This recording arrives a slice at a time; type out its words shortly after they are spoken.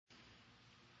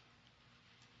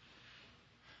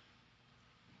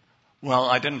Well,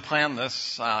 I didn't plan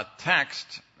this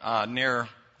text near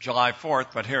July 4th,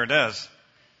 but here it is.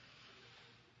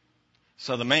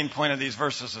 So the main point of these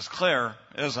verses is clear,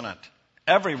 isn't it?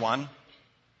 Everyone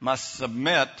must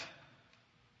submit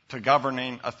to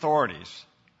governing authorities.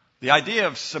 The idea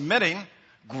of submitting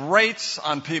grates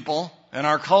on people in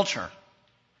our culture.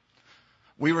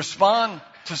 We respond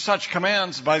to such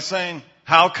commands by saying,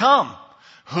 "How come?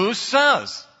 Who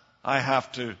says I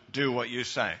have to do what you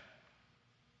say?"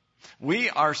 We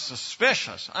are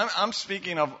suspicious. I'm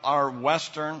speaking of our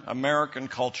Western American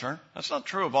culture. That's not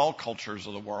true of all cultures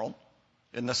of the world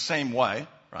in the same way,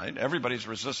 right? Everybody's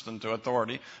resistant to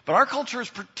authority. But our culture is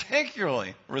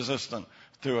particularly resistant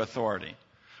to authority.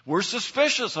 We're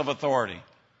suspicious of authority,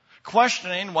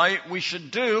 questioning why we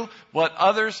should do what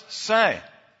others say.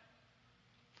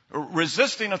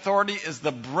 Resisting authority is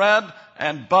the bread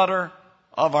and butter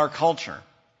of our culture.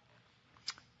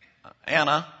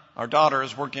 Anna, our daughter,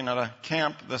 is working at a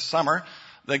camp this summer.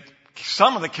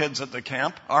 Some of the kids at the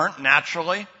camp aren't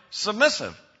naturally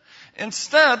submissive.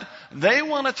 Instead, they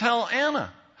want to tell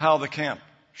Anna how the camp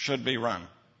should be run.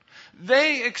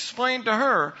 They explain to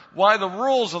her why the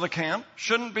rules of the camp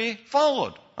shouldn't be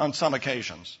followed on some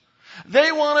occasions.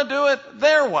 They want to do it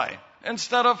their way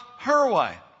instead of her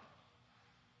way.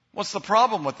 What's the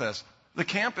problem with this? The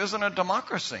camp isn't a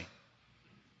democracy.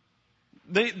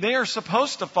 They are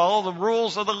supposed to follow the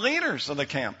rules of the leaders of the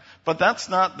camp. But that's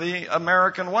not the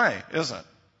American way, is it?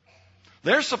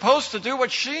 They're supposed to do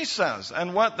what she says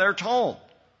and what they're told.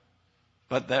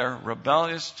 But they're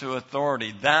rebellious to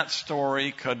authority. That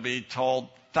story could be told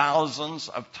thousands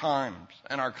of times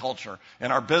in our culture,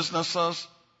 in our businesses,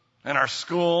 in our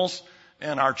schools,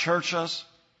 in our churches.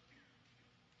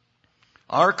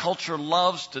 Our culture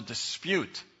loves to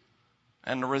dispute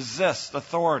and resist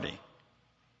authority.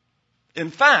 In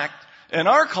fact, in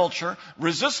our culture,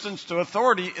 resistance to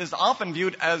authority is often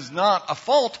viewed as not a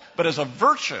fault, but as a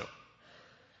virtue,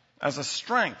 as a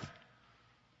strength.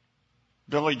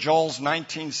 Billy Joel's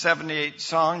 1978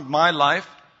 song, "My Life,"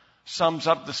 sums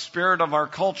up the spirit of our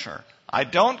culture. "I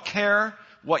don't care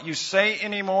what you say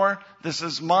anymore. This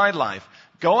is my life.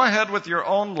 Go ahead with your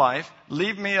own life.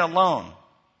 Leave me alone."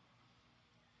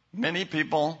 Many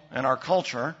people in our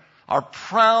culture are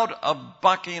proud of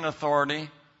bucking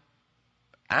authority.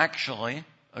 Actually,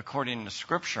 according to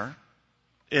Scripture,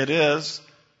 it is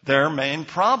their main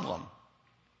problem.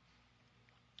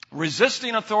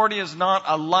 Resisting authority is not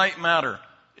a light matter.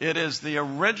 It is the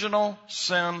original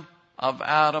sin of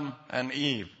Adam and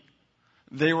Eve.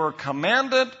 They were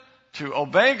commanded to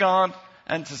obey God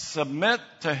and to submit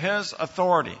to His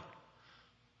authority.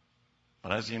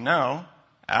 But as you know,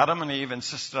 Adam and Eve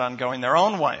insisted on going their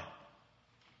own way.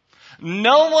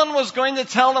 No one was going to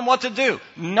tell them what to do,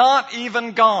 not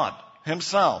even God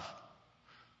Himself.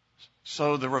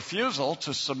 So the refusal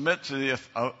to submit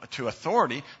to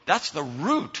authority, that's the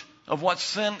root of what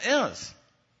sin is.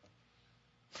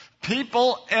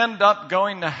 People end up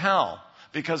going to hell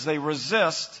because they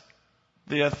resist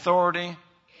the authority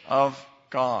of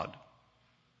God.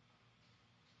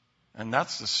 And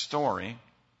that's the story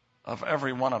of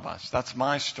every one of us. That's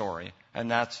my story, and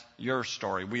that's your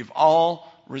story. We've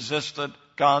all resisted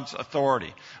God's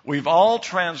authority. We've all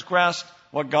transgressed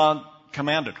what God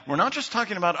commanded. We're not just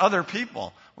talking about other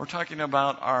people. We're talking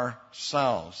about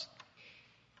ourselves.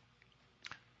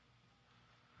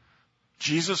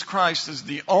 Jesus Christ is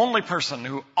the only person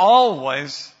who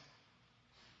always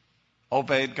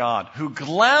obeyed God, who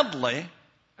gladly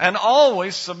and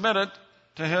always submitted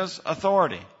to His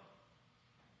authority.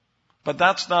 But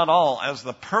that's not all. As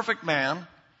the perfect man,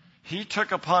 He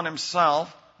took upon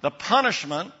Himself the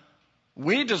punishment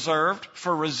we deserved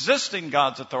for resisting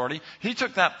God's authority. He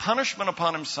took that punishment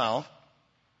upon Himself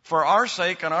for our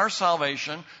sake and our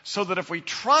salvation, so that if we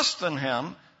trust in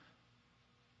Him,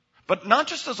 but not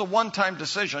just as a one-time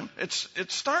decision,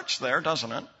 it starts there,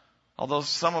 doesn't it? Although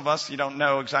some of us, you don't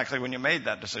know exactly when you made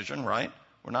that decision, right?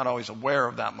 We're not always aware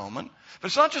of that moment. But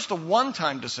it's not just a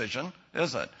one-time decision,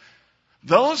 is it?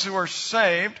 Those who are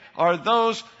saved are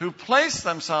those who place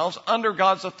themselves under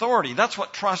God's authority. That's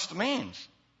what trust means.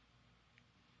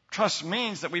 Trust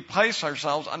means that we place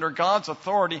ourselves under God's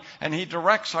authority and He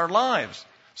directs our lives.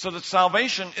 So that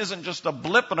salvation isn't just a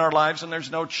blip in our lives and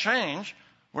there's no change.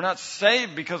 We're not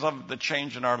saved because of the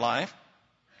change in our life.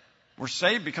 We're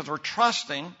saved because we're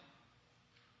trusting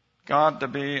God to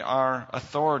be our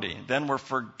authority. Then we're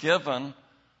forgiven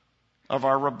of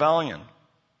our rebellion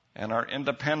and our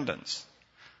independence.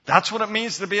 That's what it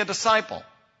means to be a disciple,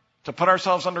 to put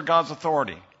ourselves under God's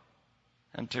authority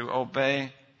and to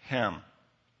obey Him.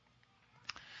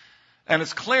 And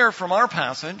it's clear from our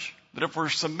passage that if we're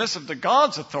submissive to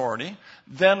God's authority,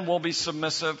 then we'll be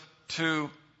submissive to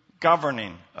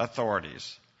governing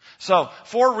authorities. So,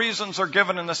 4 reasons are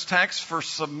given in this text for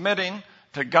submitting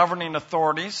to governing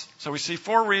authorities. So we see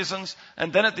 4 reasons,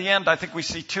 and then at the end I think we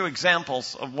see 2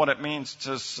 examples of what it means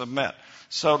to submit.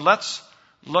 So let's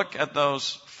look at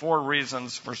those 4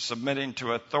 reasons for submitting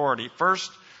to authority.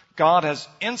 First, God has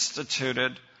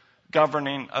instituted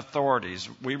governing authorities.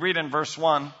 We read in verse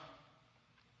 1,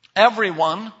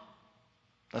 everyone,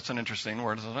 that's an interesting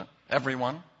word, isn't it?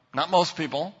 Everyone, not most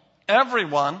people,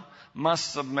 everyone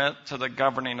must submit to the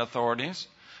governing authorities,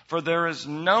 for there is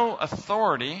no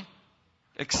authority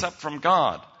except from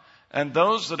God, and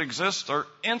those that exist are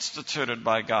instituted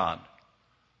by God.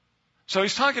 So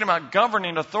he's talking about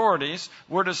governing authorities.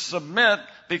 We're to submit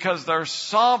because they're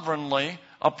sovereignly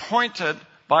appointed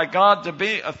by God to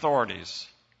be authorities.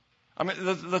 I mean,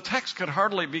 the text could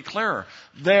hardly be clearer.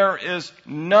 There is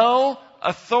no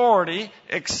authority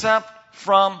except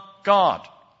from God.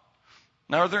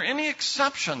 Now, are there any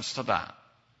exceptions to that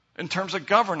in terms of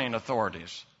governing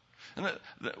authorities? And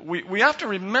we have to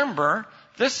remember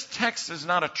this text is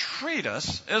not a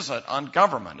treatise, is it, on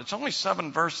government? It's only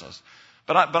 7 verses.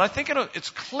 But I think it's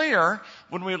clear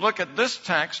when we look at this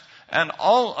text and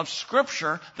all of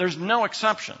Scripture, there's no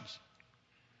exceptions.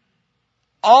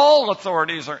 All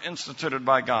authorities are instituted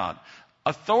by God.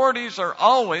 Authorities are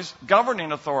always,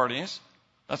 governing authorities,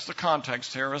 that's the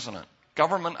context here, isn't it?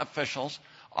 Government officials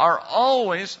are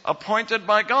always appointed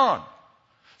by God.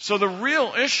 So the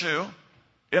real issue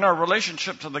in our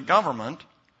relationship to the government,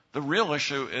 the real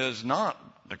issue is not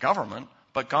the government,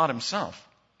 but God Himself.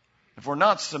 If we're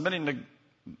not submitting to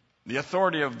the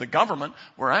authority of the government,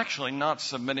 we're actually not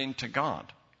submitting to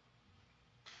God.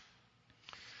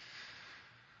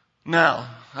 Now,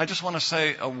 I just want to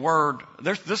say a word.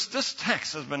 This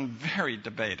text has been very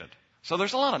debated. So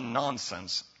there's a lot of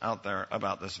nonsense out there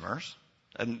about this verse.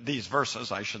 And these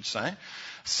verses, I should say.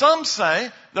 Some say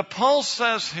that Paul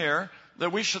says here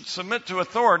that we should submit to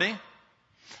authority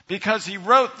because he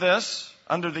wrote this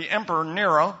under the Emperor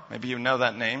Nero. Maybe you know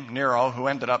that name, Nero, who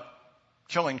ended up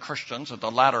killing Christians at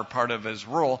the latter part of his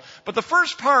rule. But the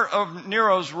first part of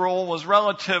Nero's rule was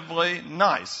relatively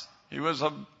nice. He was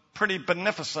pretty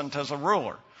beneficent as a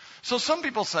ruler. So some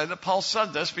people say that Paul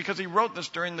said this because he wrote this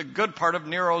during the good part of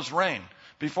Nero's reign,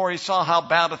 before he saw how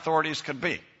bad authorities could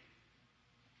be.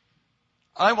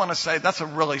 I want to say that's a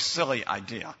really silly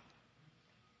idea.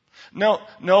 No,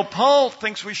 Paul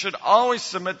thinks we should always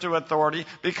submit to authority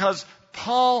because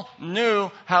Paul knew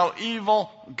how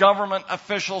evil government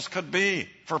officials could be,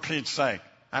 for Pete's sake.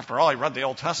 After all, he read the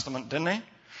Old Testament, didn't he?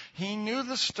 He knew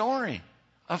the story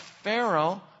of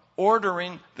Pharaoh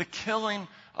ordering the killing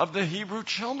of the Hebrew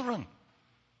children.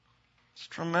 It's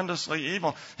tremendously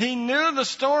evil. He knew the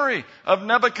story of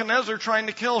Nebuchadnezzar trying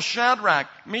to kill Shadrach,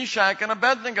 Meshach, and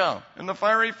Abednego in the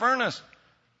fiery furnace.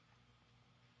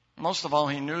 Most of all,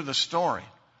 he knew the story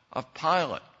of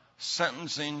Pilate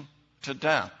sentencing to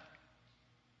death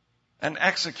and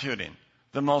executing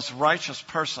the most righteous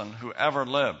person who ever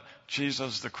lived,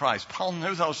 Jesus the Christ. Paul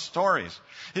knew those stories.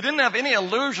 He didn't have any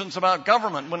illusions about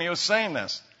government when he was saying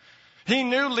this. He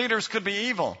knew leaders could be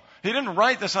evil. He didn't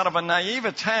write this out of a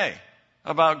naivete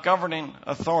about governing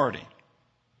authority.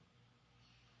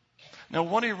 Now,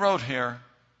 what he wrote here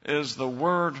is the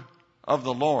word of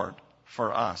the Lord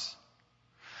for us.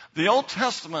 The Old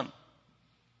Testament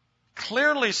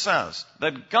clearly says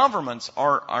that governments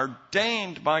are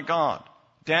ordained by God.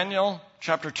 Daniel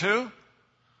chapter 2,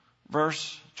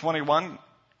 verse 21,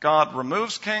 God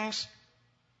removes kings.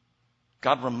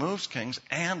 God removes kings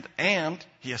and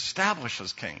He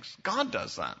establishes kings. God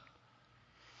does that.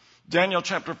 Daniel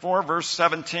chapter 4, verse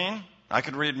 17. I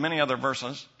could read many other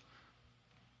verses.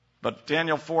 But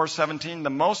Daniel 4:17, the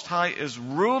Most High is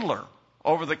ruler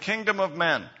over the kingdom of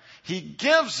men. He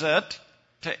gives it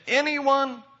to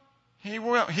anyone he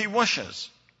wishes.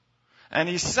 And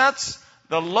He sets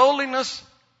the lowliness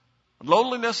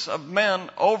of men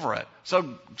over it.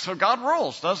 So God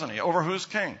rules, doesn't He, over who's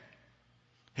king.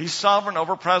 He's sovereign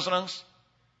over presidents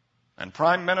and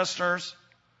prime ministers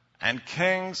and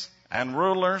kings and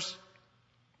rulers.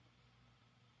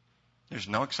 There's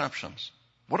no exceptions.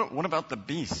 What about the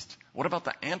beast? What about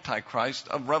the Antichrist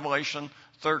of Revelation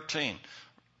 13?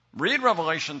 Read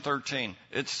Revelation 13.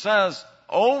 It says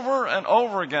over and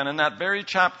over again in that very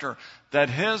chapter that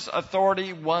his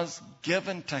authority was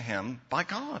given to him by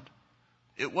God.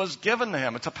 It was given to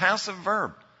him. It's a passive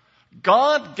verb.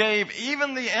 God gave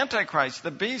even the Antichrist,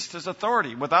 the beast, his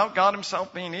authority without God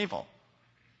Himself being evil.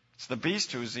 It's the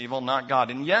beast who's evil, not God.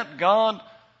 And yet God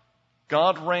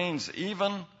reigns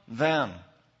even then.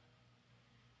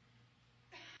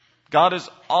 God is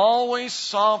always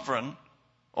sovereign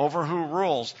over who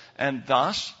rules. And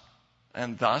thus,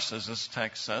 as this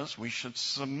text says, we should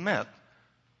submit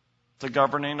to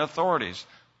governing authorities.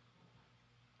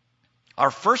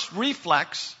 Our first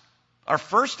reflex, our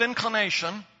first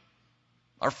inclination,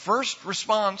 our first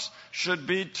response should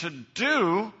be to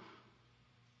do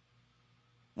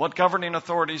what governing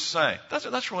authorities say.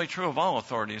 That's really true of all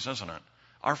authorities, isn't it?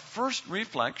 Our first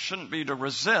reflex shouldn't be to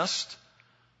resist,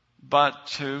 but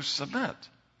to submit.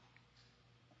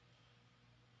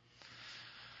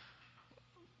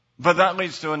 But that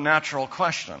leads to a natural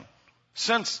question.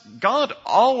 Since God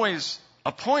always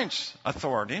appoints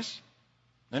authorities,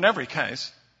 in every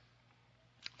case,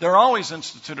 they're always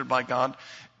instituted by God,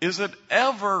 is it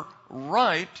ever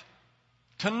right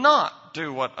to not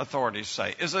do what authorities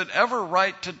say? Is it ever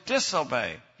right to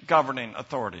disobey governing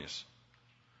authorities?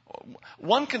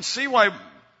 One can see why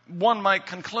one might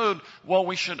conclude, well,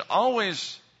 we should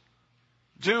always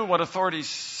do what authorities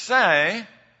say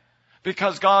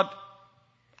because God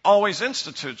always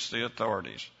institutes the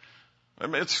authorities. I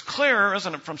mean, it's clear,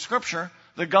 isn't it, from Scripture,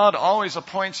 that God always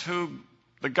appoints who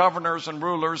the governors and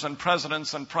rulers and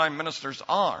presidents and prime ministers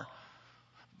are.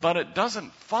 But it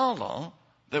doesn't follow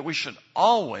that we should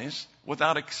always,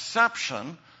 without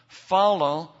exception,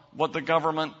 follow what the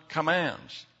government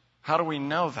commands. How do we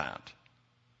know that?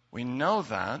 We know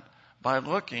that by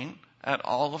looking at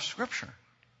all of Scripture.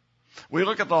 We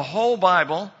look at the whole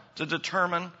Bible to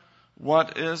determine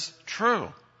what is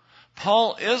true.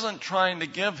 Paul isn't trying to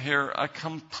give here a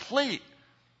complete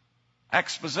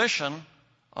exposition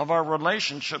of our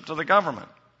relationship to the government.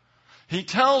 He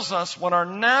tells us what our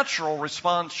natural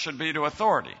response should be to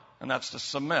authority, and that's to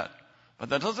submit. But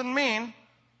that doesn't mean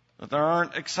that there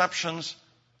aren't exceptions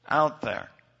out there.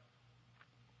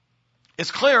 It's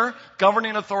clear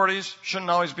governing authorities shouldn't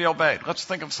always be obeyed. Let's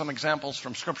think of some examples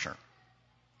from Scripture.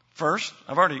 First,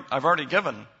 I've already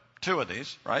given two of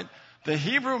these, right? The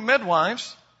Hebrew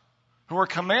midwives who were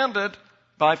commanded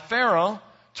by Pharaoh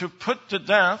to put to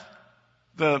death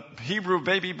the Hebrew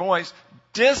baby boys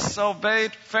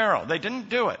disobeyed Pharaoh. They didn't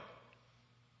do it.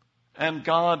 And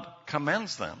God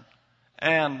commends them.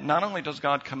 And not only does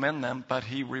God commend them, but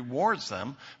He rewards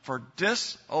them for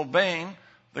disobeying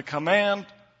the command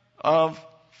of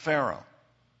Pharaoh.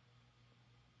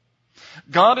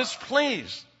 God is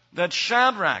pleased that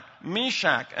Shadrach,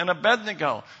 Meshach, and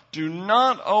Abednego do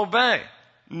not obey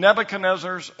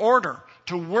Nebuchadnezzar's order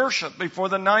to worship before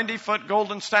the 90-foot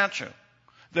golden statue.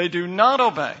 They do not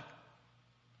obey.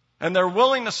 And they're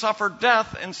willing to suffer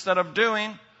death instead of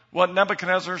doing what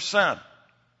Nebuchadnezzar said.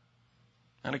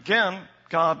 And again,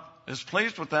 God is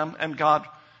pleased with them, and God,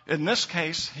 in this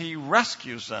case, He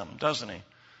rescues them, doesn't He,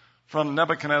 from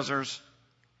Nebuchadnezzar's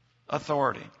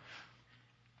authority.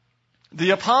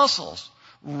 The apostles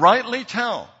rightly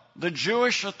tell the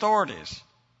Jewish authorities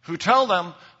who tell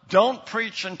them, don't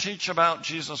preach and teach about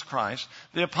Jesus Christ.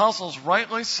 The apostles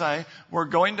rightly say, we're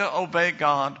going to obey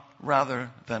God rather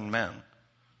than men.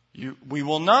 We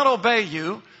will not obey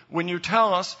you when you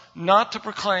tell us not to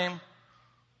proclaim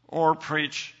or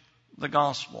preach the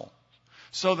gospel.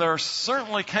 So there are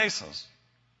certainly cases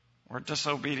where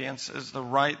disobedience is the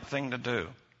right thing to do.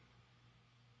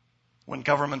 When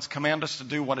governments command us to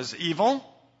do what is evil,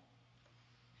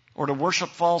 or to worship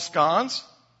false gods,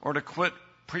 or to quit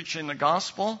preaching the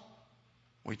gospel,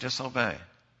 we disobey,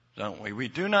 don't we? We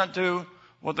do not do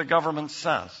what the government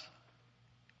says.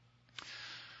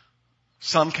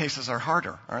 Some cases are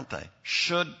harder, aren't they?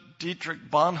 Should Dietrich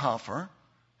Bonhoeffer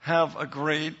have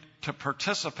agreed to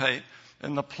participate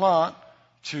in the plot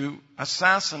to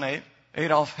assassinate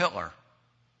Adolf Hitler?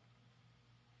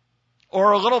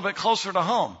 Or a little bit closer to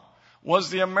home,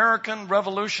 was the American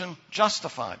Revolution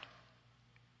justified?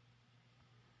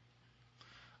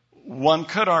 One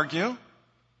could argue,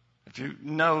 if you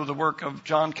know the work of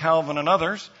John Calvin and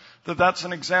others, that that's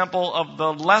an example of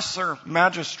the lesser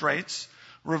magistrates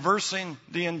reversing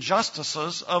the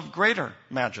injustices of greater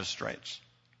magistrates.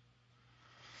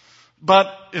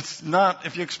 But it's not,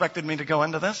 if you expected me to go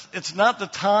into this, it's not the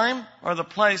time or the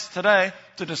place today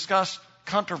to discuss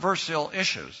controversial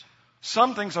issues.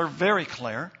 Some things are very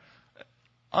clear.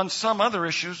 On some other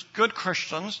issues, good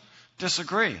Christians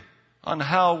disagree on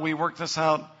how we work this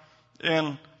out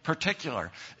in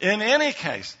particular. In any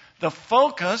case, the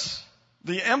focus,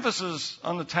 the emphasis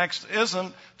on the text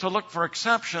isn't to look for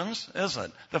exceptions, is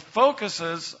it? The focus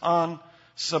is on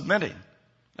submitting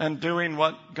and doing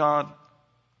what God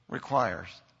requires.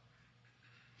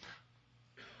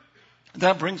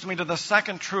 That brings me to the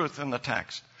second truth in the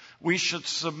text. We should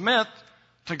submit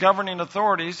to governing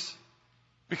authorities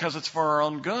because it's for our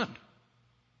own good.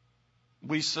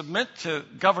 we submit to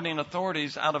governing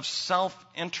authorities out of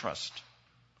self-interest,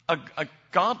 a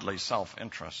godly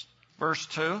self-interest. Verse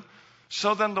 2,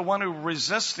 so then the one who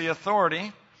resists the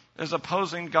authority is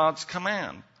opposing God's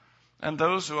command, and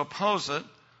those who oppose it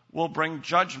will bring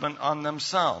judgment on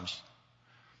themselves.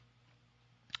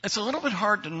 It's a little bit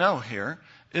hard to know here.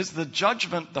 Is the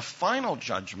judgment the final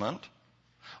judgment,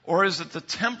 or is it the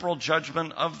temporal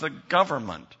judgment of the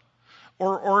government?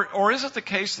 Or is it the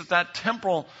case that that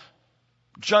temporal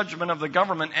judgment of the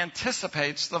government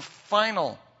anticipates the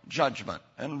final judgment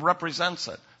and represents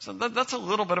it? So that's a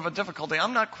little bit of a difficulty.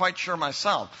 I'm not quite sure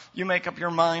myself. You make up your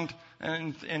mind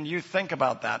and you think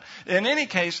about that. In any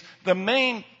case, the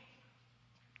main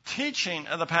teaching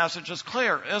of the passage is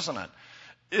clear, isn't it?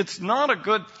 It's not a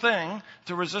good thing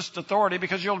to resist authority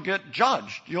because you'll get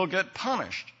judged. You'll get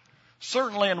punished.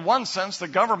 Certainly, in one sense, the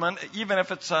government, even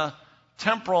if it's a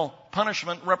temporal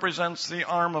punishment, represents the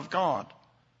arm of God.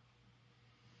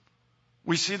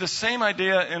 We see the same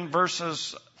idea in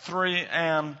verses 3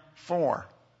 and 4.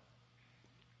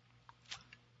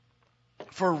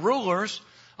 For rulers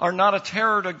are not a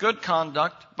terror to good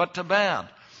conduct, but to bad.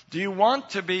 Do you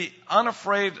want to be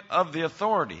unafraid of the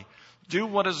authority? Do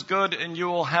what is good and you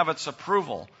will have its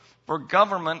approval. For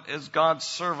government is God's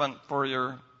servant for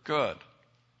your good.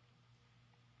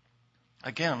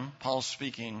 Again, Paul's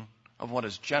speaking of what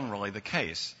is generally the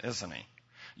case, isn't he?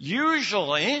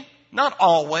 Usually, not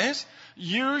always,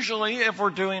 usually if we're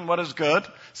doing what is good,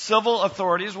 civil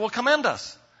authorities will commend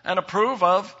us and approve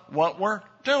of what we're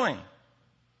doing.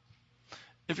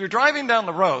 If you're driving down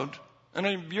the road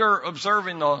and you're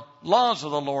observing the laws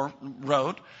of the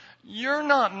road, you're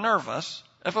not nervous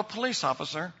if a police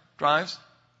officer drives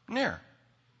near.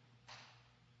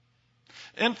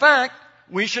 In fact,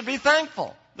 we should be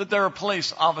thankful that there are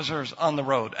police officers on the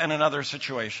road and in other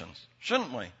situations,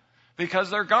 shouldn't we? Because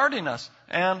they're guarding us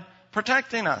and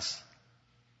protecting us.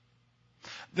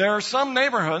 There are some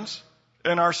neighborhoods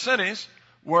in our cities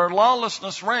where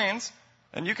lawlessness reigns,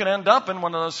 and you can end up in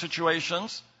one of those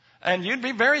situations, and you'd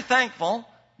be very thankful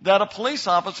that a police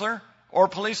officer or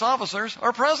police officers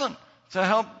are present to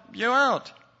help you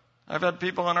out. I've had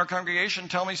people in our congregation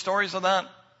tell me stories of that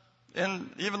in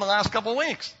even the last couple of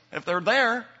weeks. If they're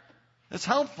there, it's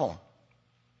helpful.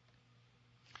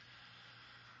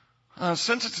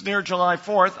 Since it's near July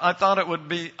 4th, I thought it would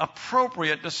be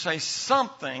appropriate to say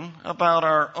something about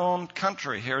our own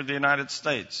country here, the United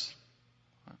States.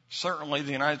 Certainly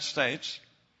the United States,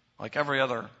 like every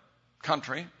other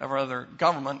country, every other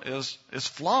government, is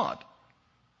flawed.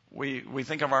 We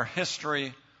think of our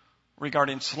history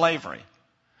regarding slavery.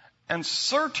 And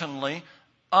certainly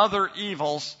other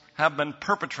evils have been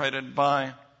perpetrated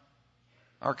by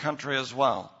our country as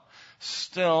well.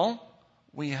 Still,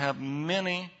 we have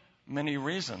many, many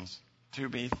reasons to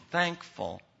be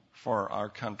thankful for our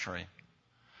country.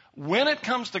 When it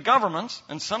comes to governments,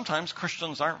 and sometimes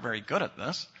Christians aren't very good at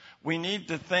this, we need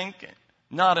to think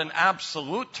not in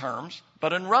absolute terms,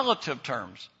 but in relative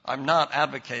terms. I'm not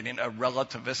advocating a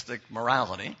relativistic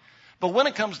morality. But when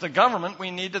it comes to government, we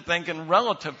need to think in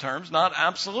relative terms, not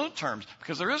absolute terms,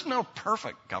 because there is no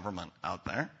perfect government out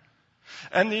there.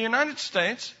 And the United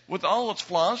States, with all its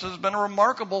flaws, has been a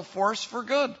remarkable force for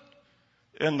good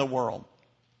in the world.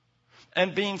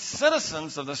 And being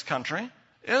citizens of this country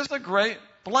is a great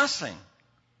blessing.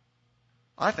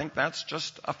 I think that's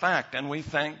just a fact, and we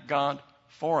thank God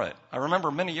for it. I remember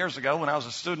many years ago when I was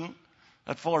a student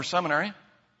at Fuller Seminary.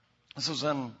 This was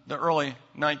in the early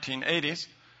 1980s.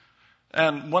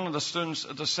 And one of the students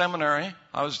at the seminary,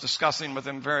 I was discussing with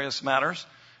him various matters,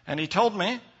 and he told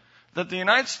me that the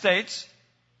United States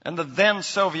and the then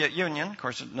Soviet Union, of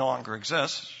course it no longer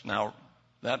exists, now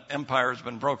that empire has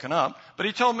been broken up, but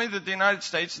he told me that the United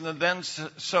States and the then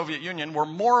Soviet Union were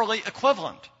morally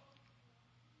equivalent.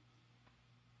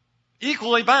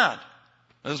 Equally bad,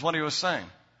 is what he was saying.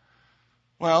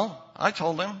 Well, I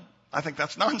told him, I think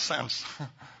that's nonsense.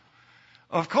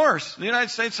 Of course, the United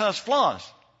States has flaws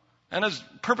and has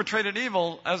perpetrated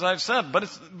evil, as I've said, but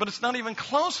it's not even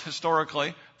close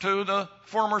historically to the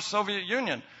former Soviet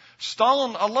Union.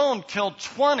 Stalin alone killed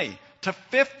 20 to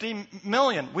 50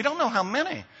 million. We don't know how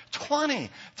many. 20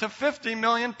 to 50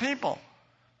 million people.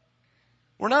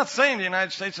 We're not saying the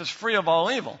United States is free of all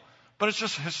evil, but it's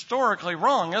just historically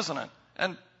wrong, isn't it?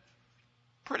 And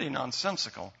pretty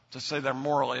nonsensical to say they're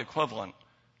morally equivalent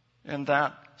in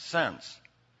that sense.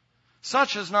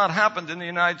 Such has not happened in the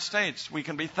United States. We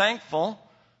can be thankful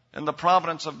in the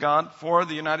providence of God for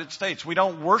the United States. We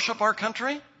don't worship our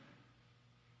country.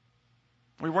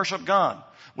 We worship God.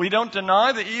 We don't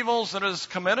deny the evils that it has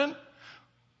committed.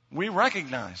 We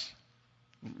recognize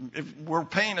if we're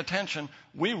paying attention,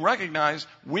 we recognize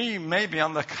we may be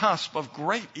on the cusp of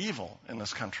great evil in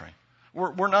this country.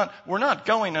 We're not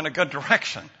going in a good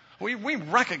direction. We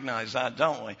recognize that,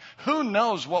 don't we? Who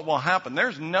knows what will happen?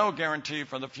 There's no guarantee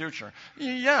for the future.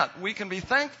 Yet, we can be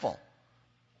thankful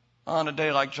on a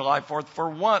day like July 4th for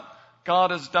what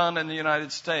God has done in the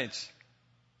United States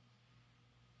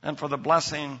and for the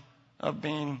blessing of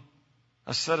being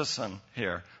a citizen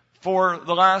here. For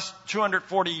the last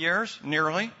 240 years,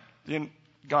 nearly,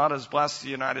 God has blessed the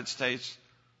United States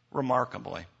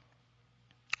remarkably.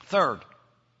 Third,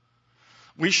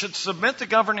 we should submit to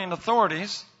governing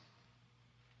authorities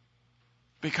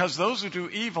because those who do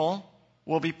evil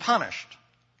will be punished.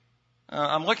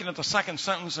 I'm looking at the second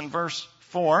sentence in verse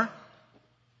 4.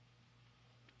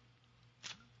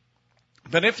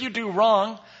 But if you do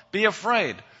wrong, be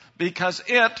afraid, because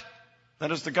it,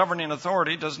 that is the governing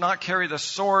authority, does not carry the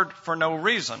sword for no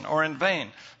reason or in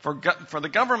vain. For the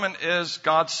government is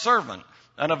God's servant,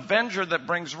 an avenger that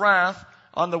brings wrath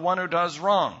on the one who does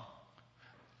wrong.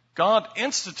 God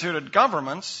instituted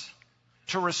governments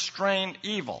to restrain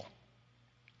evil.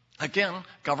 Again,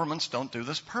 governments don't do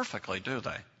this perfectly, do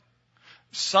they?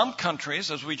 Some countries,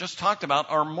 as we just talked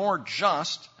about, are more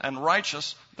just and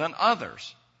righteous than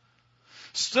others.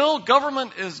 Still,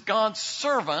 government is God's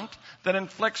servant that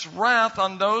inflicts wrath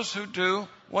on those who do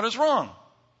what is wrong.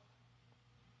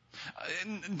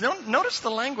 Notice the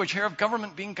language here of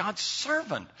government being God's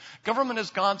servant. Government is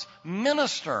God's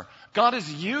minister. God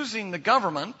is using the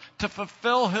government to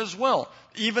fulfill His will,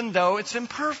 even though it's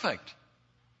imperfect.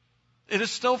 It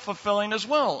is still fulfilling His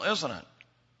will, isn't it?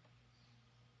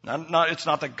 It's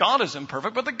not that God is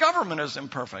imperfect, but the government is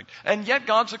imperfect. And yet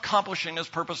God's accomplishing His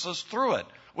purposes through it,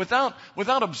 without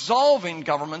absolving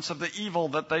governments of the evil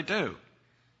that they do.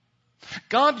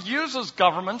 God uses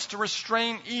governments to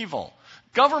restrain evil.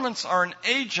 Governments are an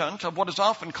agent of what is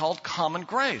often called common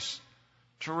grace,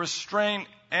 to restrain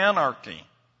anarchy.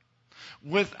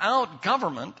 Without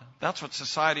government, that's what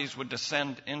societies would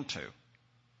descend into.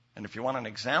 And if you want an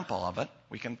example of it,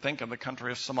 we can think of the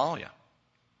country of Somalia.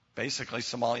 Basically,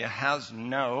 Somalia has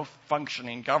no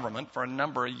functioning government for a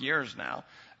number of years now,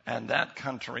 and that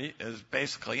country is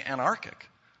basically anarchic.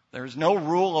 There is no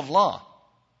rule of law.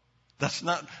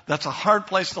 That's a hard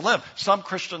place to live. Some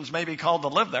Christians may be called to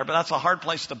live there, but that's a hard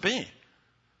place to be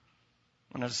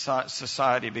when a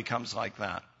society becomes like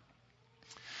that.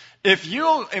 If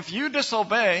you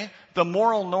disobey the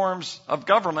moral norms of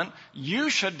government, you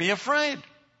should be afraid,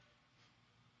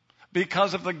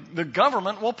 because of the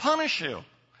government will punish you.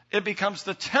 It becomes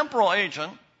the temporal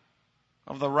agent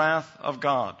of the wrath of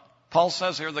God. Paul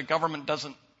says here the government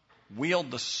doesn't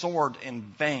wield the sword in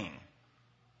vain.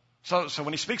 So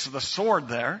when he speaks of the sword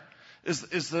there, is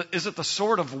it the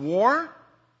sword of war?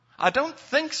 I don't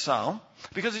think so,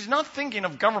 because he's not thinking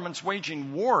of governments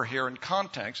waging war here in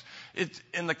context.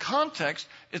 In the context,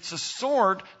 it's a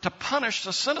sword to punish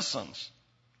the citizens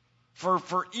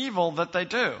for evil that they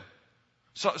do.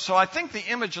 So I think the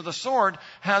image of the sword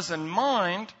has in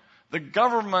mind the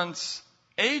government's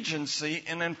agency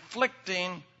in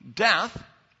inflicting death,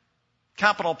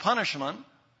 capital punishment,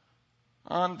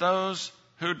 on those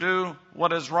who do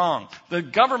what is wrong. The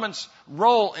government's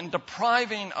role in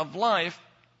depriving of life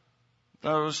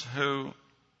those who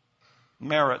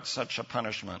merit such a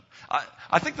punishment.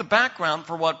 I think the background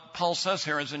for what Paul says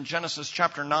here is in Genesis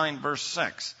chapter 9, verse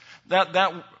 6.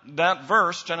 That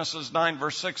verse, Genesis 9,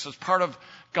 verse 6, is part of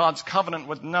God's covenant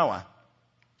with Noah.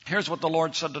 Here's what the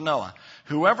Lord said to Noah.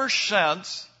 Whoever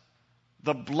sheds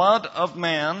the blood of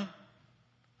man,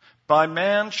 by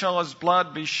man shall his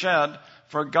blood be shed,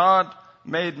 for God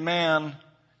made man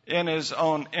in His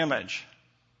own image.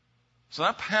 So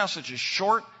that passage is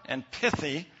short and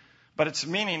pithy, but it's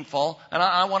meaningful, and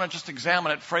I want to just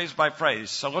examine it phrase by phrase.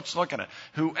 So let's look at it.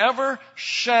 Whoever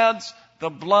sheds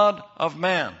the blood of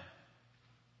man.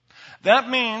 That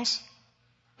means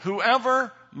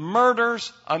whoever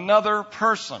murders another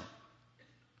person.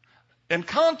 In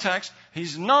context,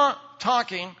 he's not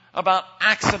talking about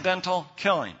accidental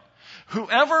killing.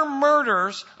 Whoever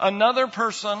murders another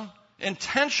person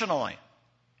intentionally.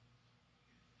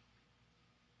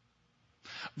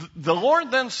 The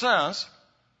Lord then says,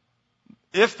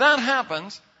 if that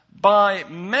happens, by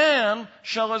man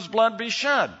shall his blood be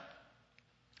shed.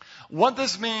 What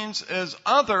this means is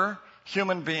other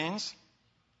human beings,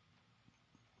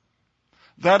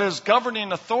 that is,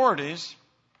 governing authorities,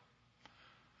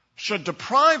 should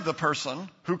deprive the person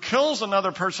who kills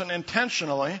another person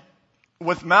intentionally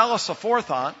with malice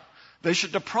aforethought. They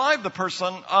should deprive the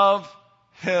person of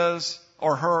his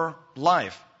or her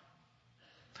life.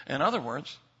 In other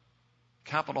words,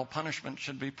 capital punishment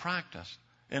should be practiced.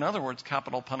 In other words,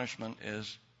 capital punishment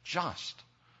is just.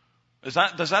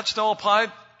 Does that still apply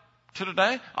to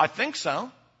today? I think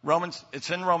so. It's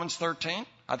in Romans 13.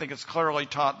 I think it's clearly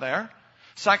taught there.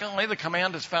 Secondly, the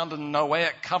command is found in the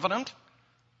Noahic covenant,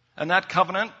 and that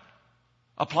covenant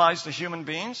applies to human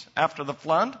beings after the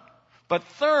flood. But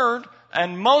third,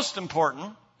 and most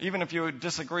important, even if you would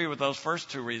disagree with those first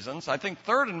two reasons, I think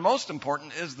third and most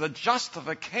important is the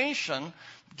justification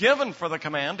given for the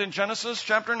command in Genesis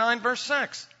chapter 9, verse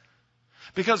 6.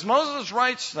 Because Moses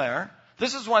writes there,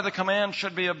 this is why the command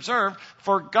should be observed,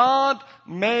 for God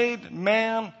made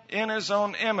man in his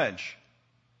own image.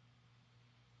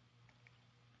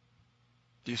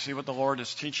 Do you see what the Lord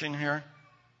is teaching here?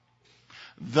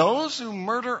 Those who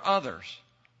murder others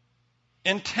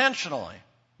intentionally,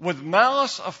 with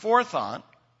malice aforethought,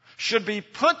 should be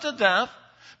put to death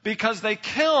because they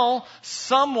kill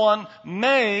someone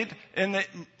made in the,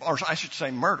 or I should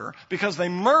say murder, because they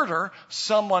murder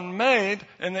someone made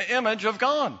in the image of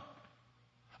God.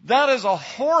 That is a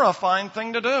horrifying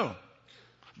thing to do.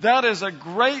 That is a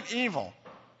great evil.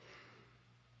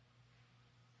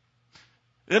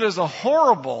 It is a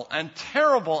horrible and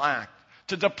terrible act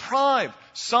to deprive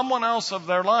someone else of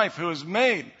their life who is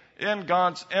made in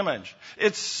God's image.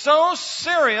 It's so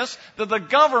serious that the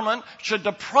government should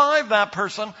deprive that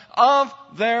person of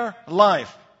their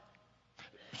life.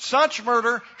 Such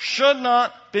murder should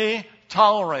not be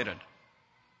tolerated.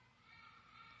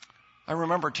 I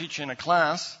remember teaching a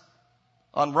class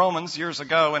on Romans years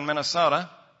ago in Minnesota.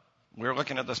 We were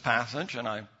looking at this passage, and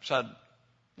I said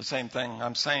the same thing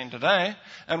I'm saying today.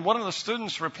 And one of the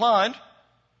students replied,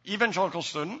 evangelical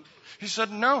student, he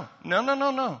said, no.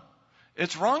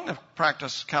 It's wrong to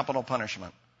practice capital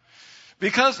punishment.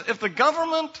 Because if the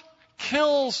government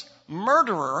kills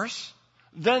murderers,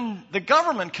 then the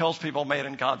government kills people made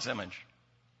in God's image.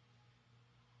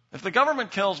 If the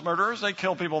government kills murderers, they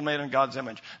kill people made in God's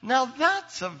image. Now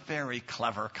that's a very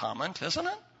clever comment, isn't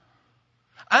it?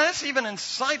 And it's even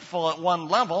insightful at one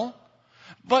level.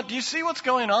 But do you see what's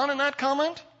going on in that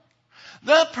comment?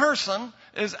 That person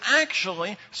is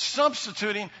actually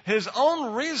substituting his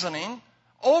own reasoning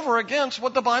over against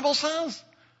what the Bible says.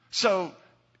 So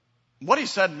what he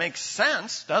said makes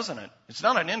sense, doesn't it? It's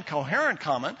not an incoherent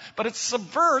comment, but it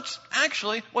subverts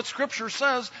actually what Scripture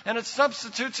says, and it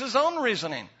substitutes his own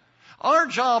reasoning. Our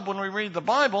job when we read the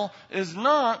Bible is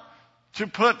not to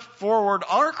put forward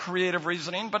our creative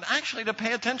reasoning, but actually to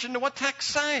pay attention to what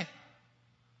texts say.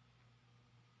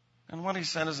 And what he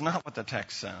said is not what the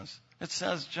text says. It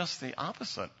says just the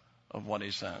opposite of what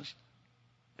he says.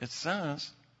 It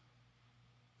says,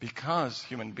 because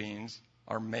human beings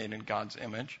are made in God's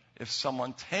image, if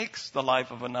someone takes the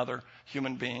life of another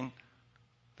human being,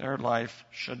 their life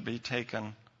should be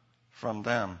taken from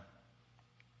them.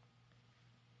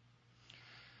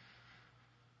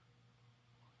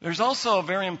 There's also a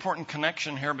very important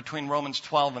connection here between Romans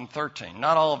 12 and 13.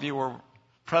 Not all of you were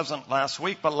present last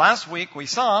week, but last week we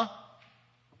saw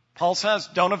Paul says,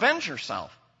 don't avenge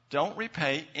yourself. Don't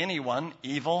repay anyone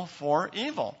evil for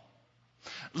evil.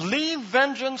 Leave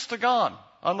vengeance to God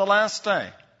on the last day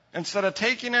instead of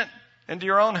taking it into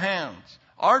your own hands.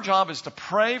 Our job is to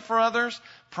pray for others,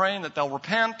 praying that they'll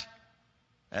repent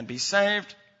and be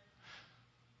saved.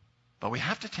 But we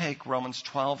have to take Romans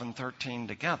 12 and 13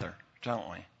 together, don't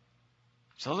we?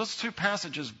 So those two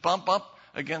passages bump up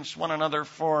against one another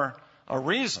for a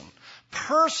reason.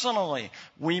 Personally,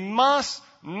 we must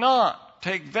not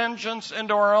take vengeance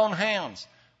into our own hands.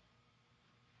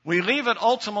 We leave it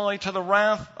ultimately to the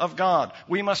wrath of God.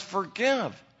 We must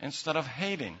forgive instead of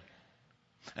hating,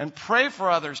 and pray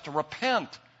for others to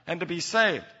repent and to be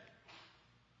saved.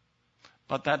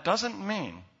 But that doesn't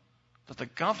mean that the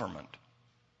government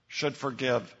should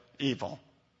forgive evil.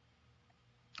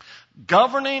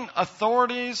 Governing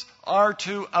authorities are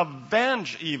to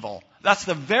avenge evil. That's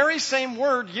the very same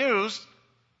word used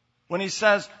when he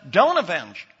says, don't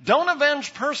avenge. Don't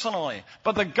avenge personally.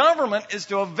 But the government is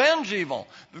to avenge evil.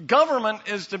 The government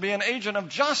is to be an agent of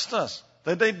justice.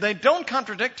 They don't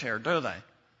contradict here, do they?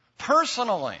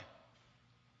 Personally,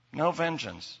 no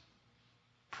vengeance.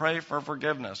 Pray for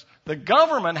forgiveness. The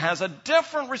government has a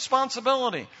different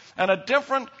responsibility and a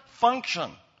different function.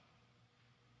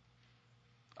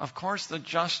 Of course, the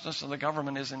justice of the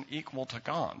government isn't equal to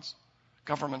God's.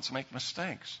 Governments make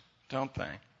mistakes, don't they?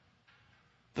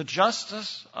 The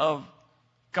justice of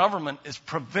government is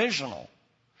provisional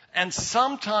and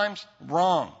sometimes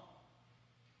wrong.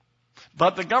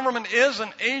 But the government is an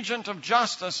agent of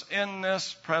justice in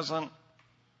this present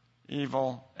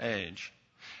evil age.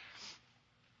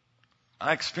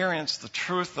 I experienced the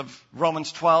truth of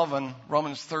Romans 12 and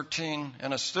Romans 13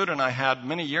 in a student I had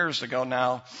many years ago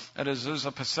now at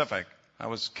Azusa Pacific. I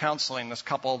was counseling this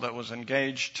couple that was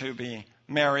engaged to be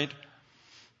married.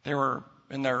 They were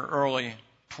in their early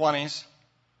 20s.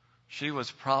 She was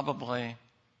probably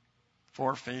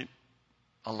 4 feet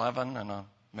 11 and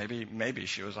maybe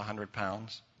she was 100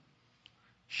 pounds.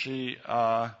 She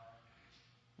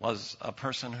was a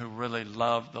person who really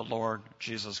loved the Lord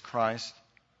Jesus Christ.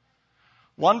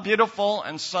 One beautiful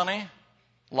and sunny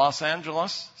Los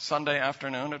Angeles Sunday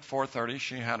afternoon at 4:30,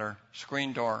 she had her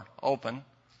screen door open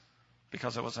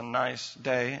because it was a nice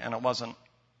day and it wasn't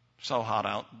so hot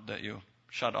out that you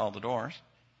shut all the doors.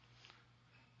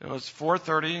 It was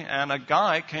 4:30 and a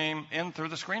guy came in through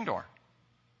the screen door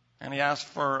and he asked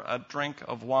for a drink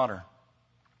of water.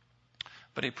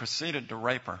 But he proceeded to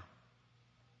rape her.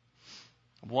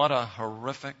 What a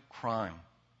horrific crime.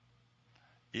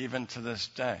 Even to this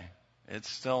day, it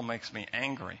still makes me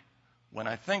angry when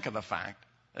I think of the fact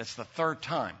it's the third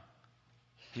time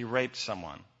he raped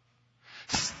someone.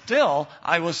 Still,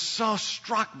 I was so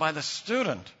struck by the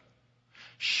student.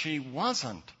 She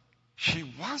wasn't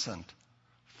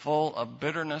full of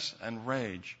bitterness and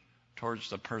rage towards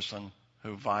the person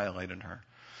who violated her.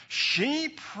 She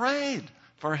prayed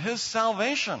for his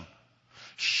salvation.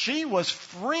 She was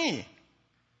free.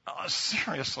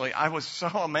 Seriously, I was so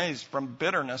amazed from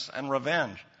bitterness and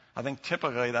revenge. I think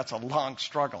typically that's a long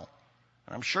struggle.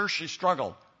 And I'm sure she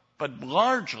struggled, but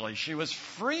largely she was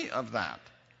free of that.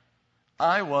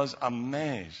 I was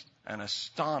amazed and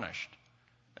astonished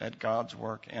at God's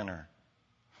work in her.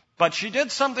 But she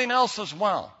did something else as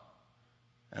well.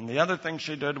 And the other thing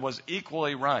she did was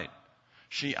equally right.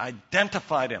 She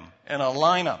identified him in a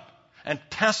lineup and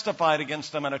testified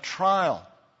against him in a trial.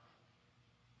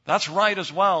 That's right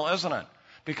as well, isn't it?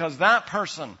 Because that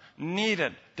person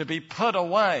needed to be put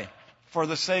away for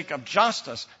the sake of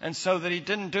justice and so that he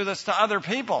didn't do this to other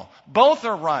people. Both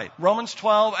are right. Romans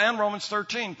 12 and Romans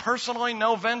 13. Personally,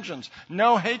 no vengeance,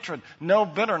 no hatred, no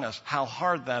bitterness. How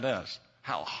hard that is.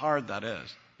 How hard that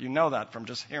is. You know that from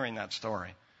just hearing that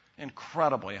story.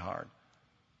 Incredibly hard.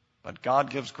 But God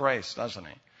gives grace, doesn't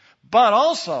he? But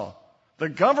also, the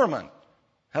government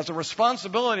has a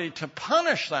responsibility to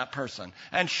punish that person.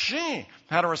 And she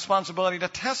had a responsibility to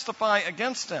testify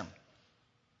against him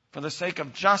for the sake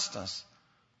of justice.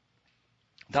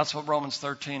 That's what Romans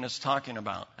 13 is talking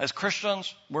about. As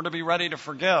Christians, we're to be ready to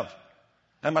forgive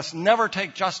and must never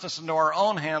take justice into our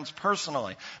own hands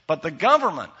personally. But the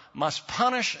government must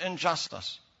punish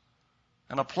injustice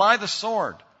and apply the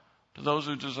sword to those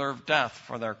who deserve death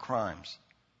for their crimes.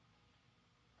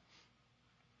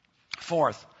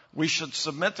 Fourth, we should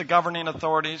submit to governing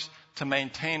authorities to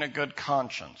maintain a good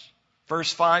conscience.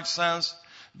 Verse 5 says,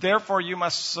 therefore you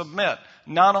must submit,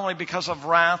 not only because of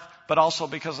wrath, but also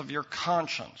because of your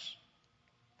conscience.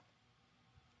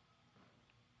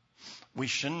 We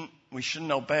shouldn't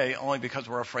obey only because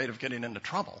we're afraid of getting into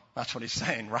trouble. That's what he's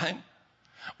saying, right?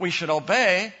 We should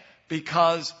obey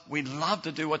because we love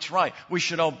to do what's right. We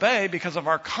should obey because of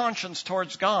our conscience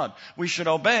towards God. We should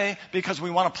obey because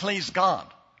we want to please God.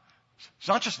 It's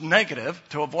not just negative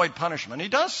to avoid punishment. He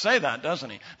does say that, doesn't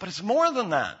he? But it's more than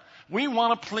that. We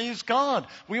want to please God.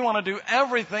 We want to do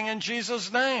everything in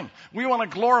Jesus' name. We want to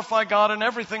glorify God in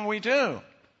everything we do.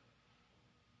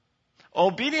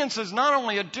 Obedience is not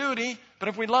only a duty, but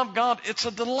if we love God, it's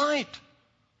a delight.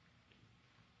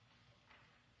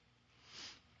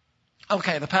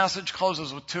 Okay, the passage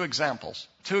closes with two examples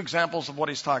of what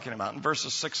he's talking about in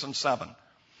verses 6 and 7.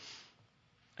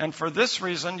 And for this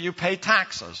reason, you pay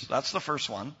taxes. That's the first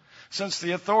one. Since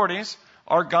the authorities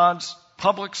are God's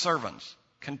public servants,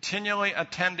 continually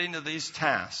attending to these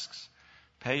tasks.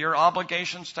 Pay your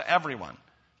obligations to everyone.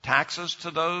 Taxes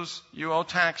to those you owe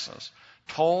taxes.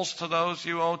 Tolls to those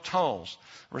you owe tolls.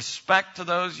 Respect to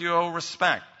those you owe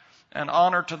respect. And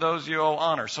honor to those you owe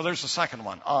honor. So there's the second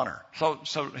one, honor.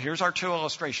 So here's our two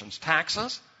illustrations.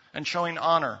 Taxes and showing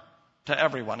honor to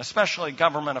everyone, especially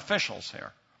government officials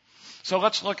here. So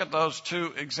let's look at those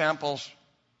two examples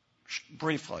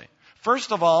briefly.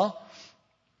 First of all,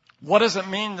 what does it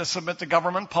mean to submit to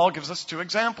government? Paul gives us two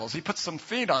examples. He puts some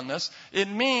feet on this. It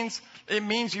means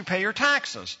you pay your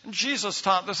taxes. And Jesus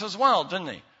taught this as well, didn't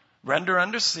he? Render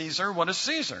unto Caesar what is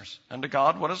Caesar's, and to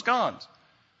God what is God's.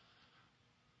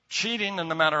 Cheating in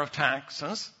the matter of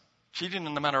taxes, cheating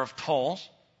in the matter of tolls,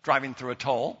 driving through a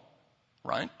toll,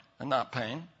 right, and not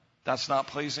paying, that's not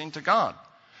pleasing to God.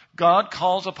 God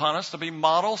calls upon us to be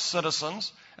model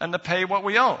citizens and to pay what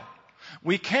we owe.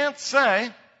 We can't say,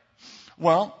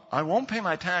 well, I won't pay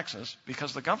my taxes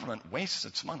because the government wastes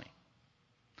its money.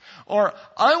 Or,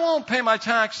 I won't pay my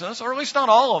taxes, or at least not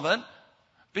all of it,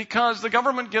 because the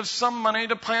government gives some money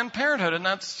to Planned Parenthood, and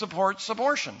that supports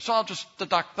abortion. So I'll just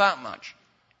deduct that much.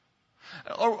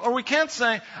 Or we can't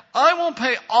say, I won't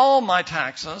pay all my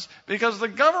taxes because the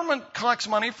government collects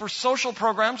money for social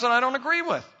programs that I don't agree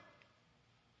with.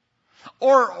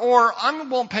 Or I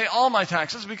won't pay all my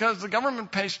taxes because the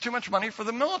government pays too much money for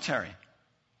the military.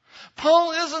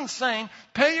 Paul isn't saying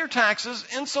pay your taxes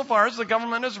insofar as the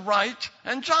government is right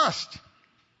and just.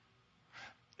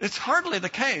 It's hardly the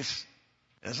case,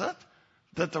 is it,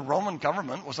 that the Roman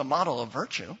government was a model of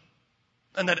virtue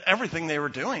and that everything they were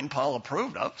doing Paul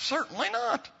approved of? Certainly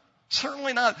not.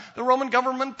 Certainly not. The Roman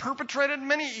government perpetrated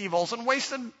many evils and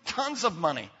wasted tons of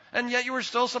money, and yet you were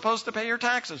still supposed to pay your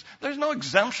taxes. There's no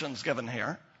exemptions given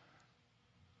here.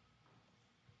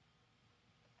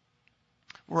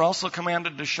 We're also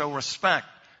commanded to show respect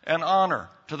and honor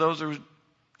to those who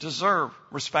deserve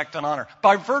respect and honor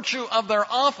by virtue of their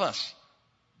office.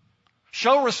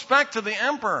 Show respect to the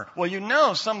emperor. Well, you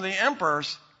know some of the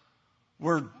emperors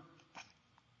were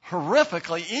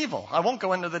horrifically evil. I won't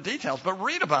go into the details, but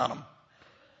read about them.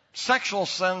 Sexual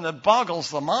sin that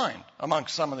boggles the mind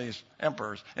amongst some of these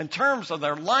emperors. In terms of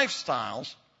their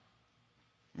lifestyles,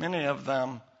 many of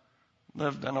them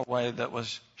lived in a way that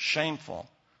was shameful.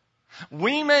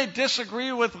 We may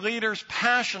disagree with leaders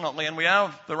passionately, and we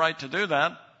have the right to do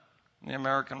that in the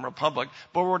American Republic,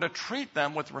 but we're to treat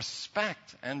them with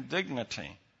respect and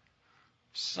dignity.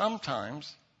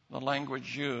 Sometimes the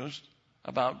language used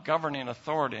about governing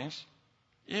authorities,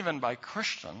 even by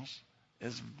Christians,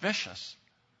 is vicious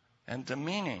and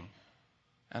demeaning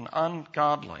and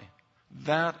ungodly.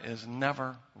 That is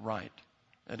never right.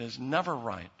 It is never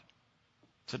right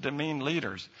to demean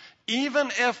leaders,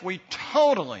 even if we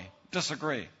totally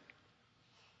disagree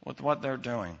with what they're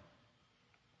doing.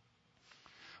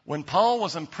 When Paul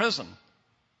was in prison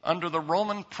under the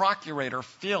Roman procurator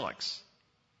Felix,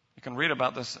 you can read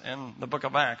about this in the book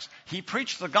of Acts, he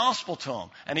preached the gospel to him,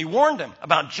 and he warned him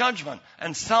about judgment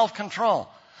and self-control.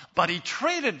 But he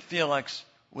treated Felix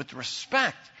with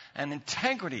respect and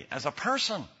integrity as a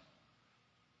person.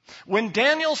 When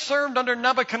Daniel served under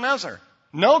Nebuchadnezzar,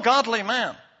 no godly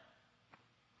man,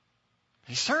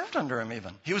 he served under him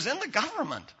even. He was in the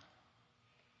government.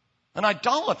 An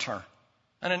idolater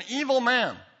and an evil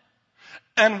man.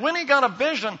 And when he got a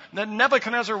vision that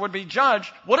Nebuchadnezzar would be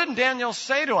judged, what did Daniel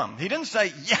say to him? He didn't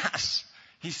say, yes.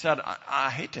 He said, I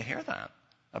hate to hear that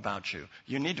about you.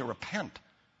 You need to repent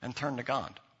and turn to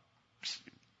God.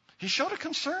 He showed a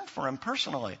concern for him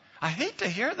personally. I hate to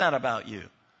hear that about you,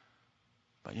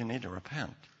 but you need to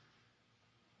repent.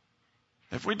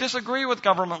 If we disagree with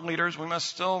government leaders, we must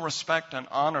still respect and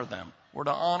honor them. We're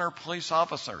to honor police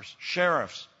officers,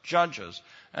 sheriffs, judges,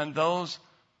 and those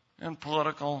in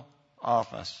political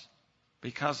office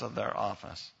because of their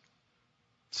office.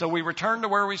 So we return to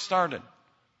where we started.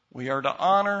 We are to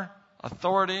honor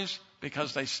authorities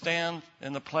because they stand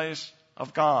in the place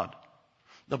of God.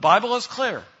 The Bible is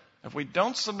clear. If we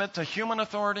don't submit to human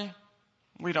authority,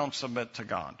 we don't submit to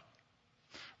God.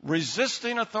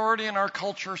 Resisting authority in our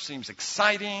culture seems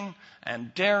exciting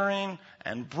and daring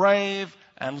and brave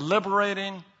and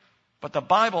liberating, but the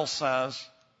Bible says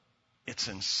it's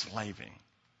enslaving.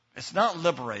 It's not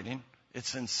liberating,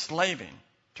 it's enslaving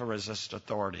to resist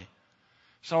authority.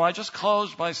 So I just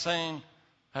close by saying,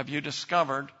 have you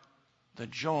discovered the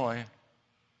joy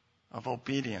of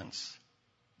obedience?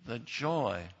 The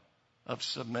joy of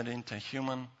submitting to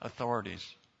human authorities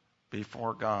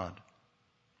before God?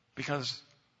 Because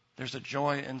there's a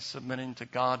joy in submitting to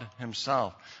God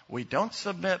himself. We don't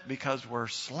submit because we're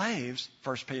slaves,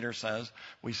 1 Peter says.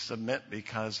 We submit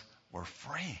because we're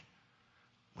free.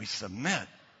 We submit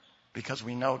because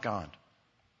we know God.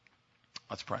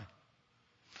 Let's pray.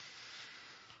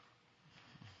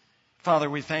 Father,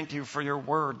 we thank you for your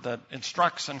word that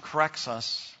instructs and corrects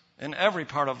us in every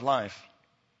part of life.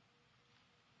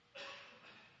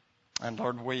 And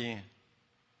Lord, we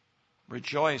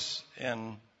rejoice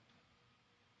in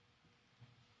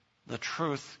the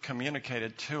truth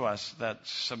communicated to us that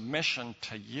submission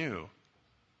to you,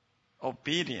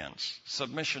 obedience,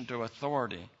 submission to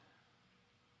authority,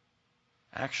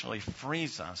 actually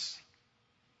frees us,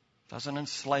 doesn't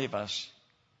enslave us,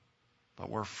 but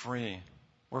we're free.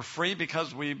 We're free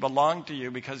because we belong to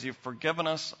you, because you've forgiven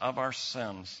us of our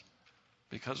sins,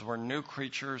 because we're new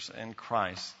creatures in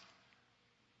Christ.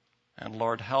 And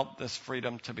Lord, help this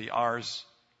freedom to be ours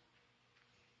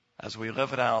as we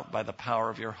live it out by the power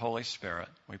of your Holy Spirit.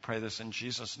 We pray this in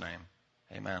Jesus' name.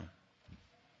 Amen.